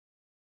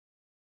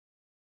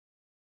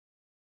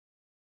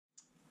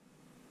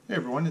Hey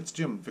everyone, it's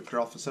Jim, Victor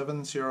Alpha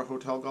 7, Sierra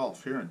Hotel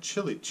Golf, here in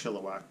chilly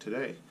Chilliwack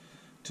today.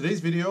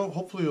 Today's video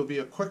hopefully will be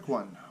a quick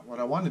one.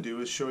 What I want to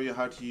do is show you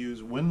how to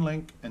use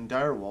Winlink and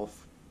Direwolf,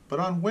 but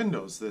on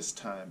Windows this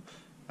time.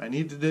 I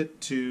needed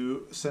it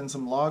to send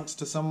some logs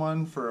to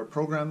someone for a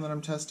program that I'm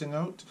testing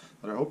out,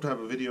 that I hope to have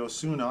a video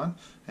soon on,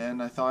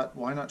 and I thought,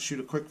 why not shoot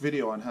a quick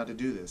video on how to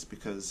do this,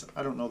 because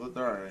I don't know that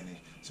there are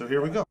any. So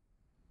here we go.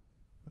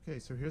 Okay,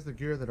 so here's the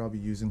gear that I'll be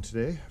using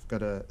today. I've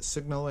got a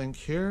signal link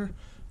here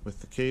with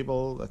the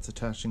cable that's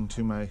attaching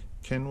to my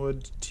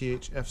Kenwood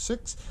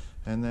THF6,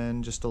 and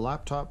then just a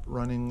laptop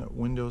running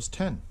Windows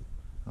 10.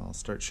 I'll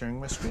start sharing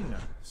my screen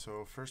now.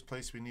 So first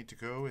place we need to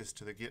go is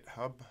to the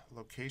GitHub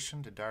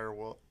location to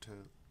Direwolf to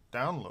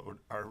download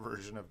our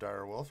version of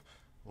Direwolf.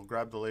 We'll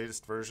grab the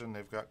latest version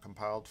they've got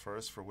compiled for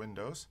us for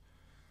Windows.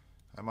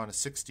 I'm on a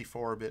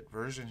 64-bit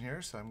version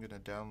here, so I'm going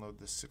to download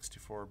this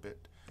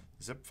 64-bit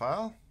zip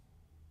file.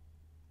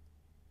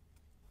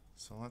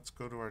 So let's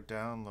go to our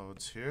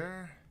downloads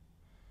here.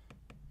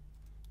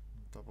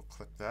 Double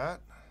click that.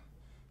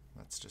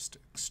 Let's just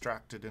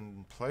extract it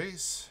in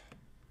place.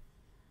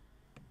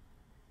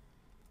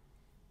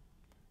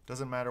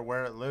 Doesn't matter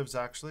where it lives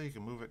actually. You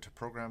can move it to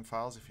program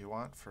files if you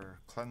want for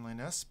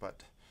cleanliness,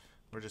 but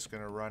we're just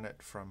going to run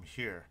it from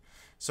here.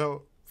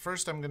 So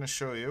first I'm going to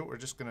show you, we're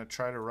just going to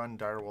try to run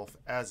Direwolf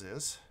as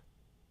is.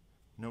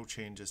 No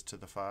changes to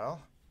the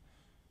file.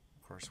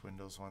 Of course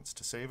Windows wants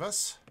to save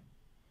us.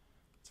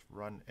 Let's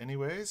run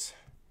anyways.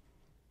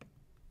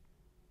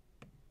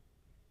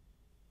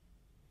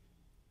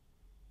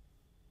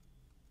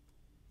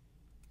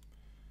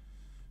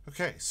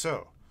 Okay,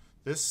 so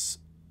this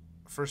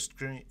first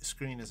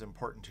screen is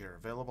important here.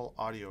 Available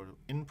audio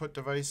input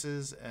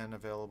devices and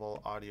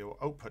available audio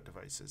output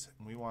devices.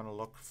 And we want to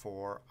look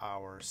for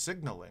our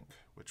signal link,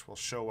 which will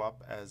show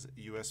up as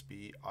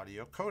USB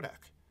audio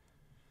codec.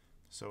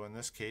 So in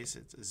this case,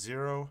 it's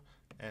 0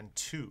 and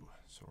 2.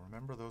 So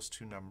remember those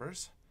two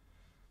numbers.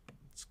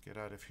 Let's get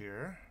out of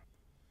here.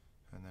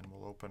 And then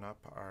we'll open up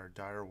our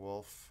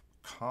Direwolf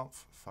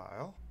conf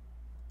file.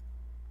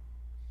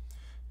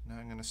 Now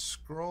I'm going to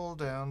scroll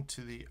down to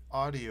the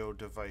audio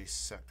device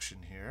section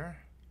here.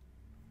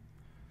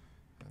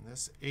 And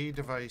this A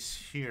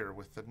device here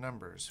with the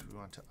numbers, we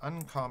want to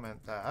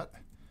uncomment that.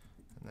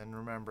 And then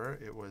remember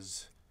it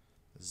was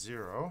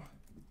 0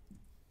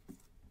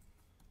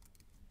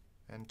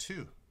 and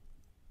 2.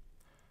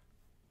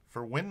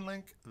 For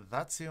Winlink,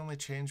 that's the only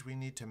change we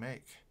need to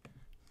make.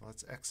 So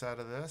let's X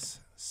out of this,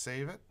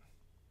 save it.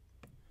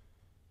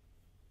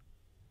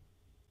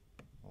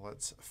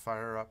 Let's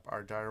fire up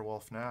our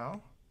Direwolf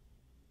now.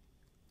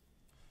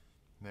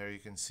 There you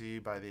can see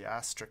by the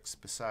asterisk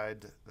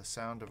beside the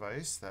sound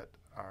device that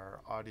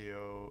our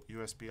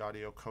USB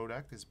audio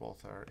codec is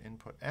both our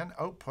input and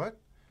output.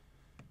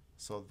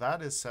 So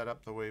that is set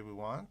up the way we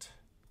want.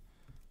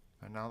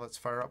 And now let's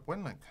fire up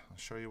Winlink. I'll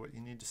show you what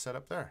you need to set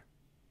up there.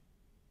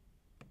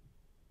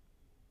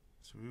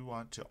 So we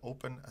want to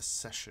open a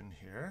session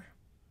here.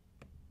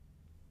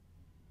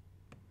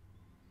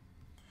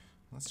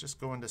 Let's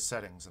just go into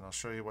settings and I'll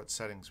show you what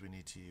settings we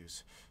need to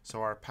use.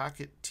 So our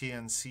packet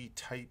TNC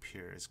type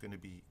here is going to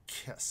be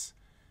KISS.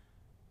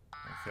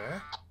 Okay.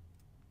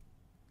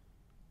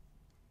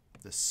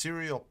 The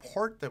serial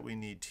port that we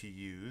need to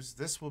use,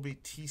 this will be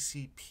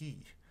TCP.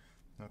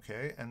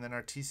 Okay, and then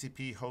our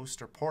TCP host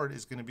or port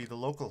is going to be the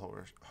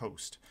local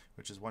host,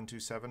 which is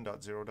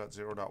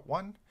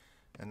 127.0.0.1,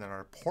 and then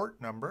our port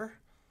number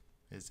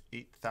is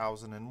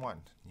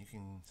 8001. You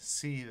can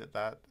see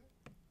that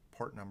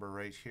port number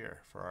right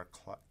here for our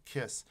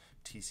KISS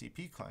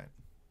TCP client.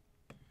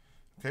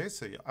 Okay,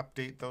 so you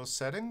update those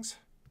settings,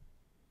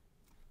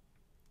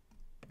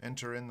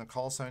 enter in the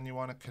call sign you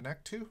want to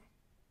connect to,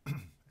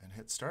 and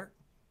hit start.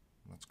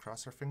 Let's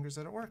cross our fingers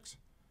that it works.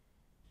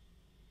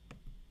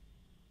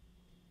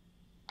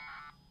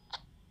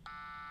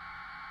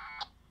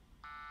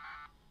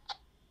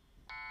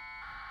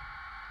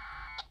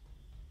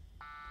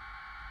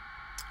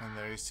 And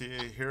there you see,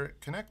 you hear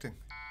it connecting.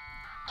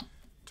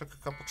 Took a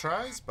couple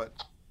tries, but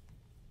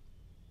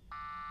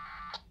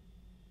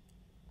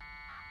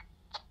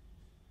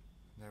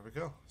there we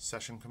go.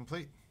 Session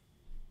complete.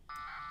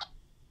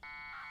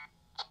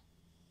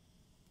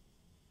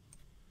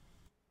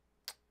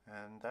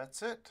 And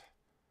that's it.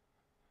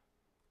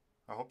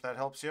 I hope that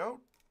helps you out.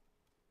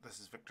 This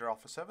is Victor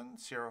Alpha 7,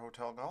 Sierra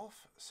Hotel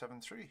Golf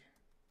 7-3.